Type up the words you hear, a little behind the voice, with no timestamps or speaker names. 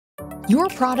Your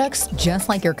products, just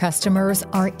like your customers,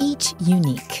 are each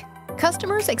unique.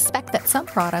 Customers expect that some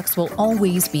products will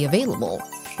always be available.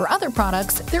 For other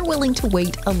products, they're willing to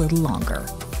wait a little longer.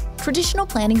 Traditional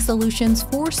planning solutions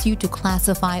force you to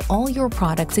classify all your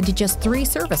products into just 3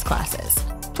 service classes.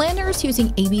 Planners using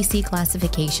ABC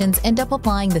classifications end up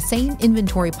applying the same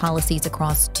inventory policies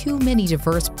across too many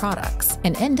diverse products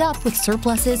and end up with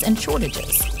surpluses and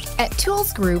shortages. At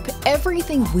Tools Group,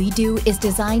 everything we do is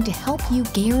designed to help you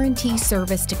guarantee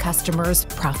service to customers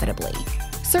profitably.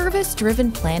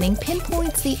 Service-driven planning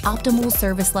pinpoints the optimal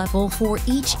service level for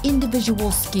each individual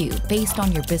SKU based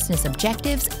on your business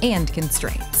objectives and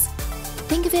constraints.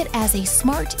 Think of it as a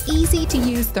smart,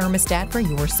 easy-to-use thermostat for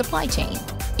your supply chain.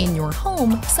 In your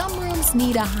home, some rooms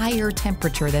need a higher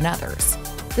temperature than others.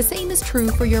 The same is true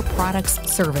for your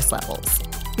product's service levels.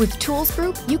 With Tools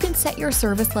Group, you can set your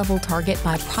service level target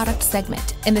by product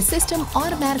segment, and the system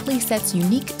automatically sets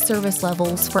unique service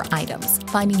levels for items,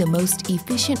 finding the most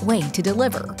efficient way to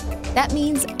deliver. That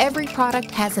means every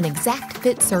product has an exact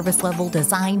fit service level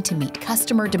designed to meet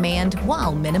customer demand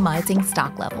while minimizing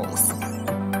stock levels.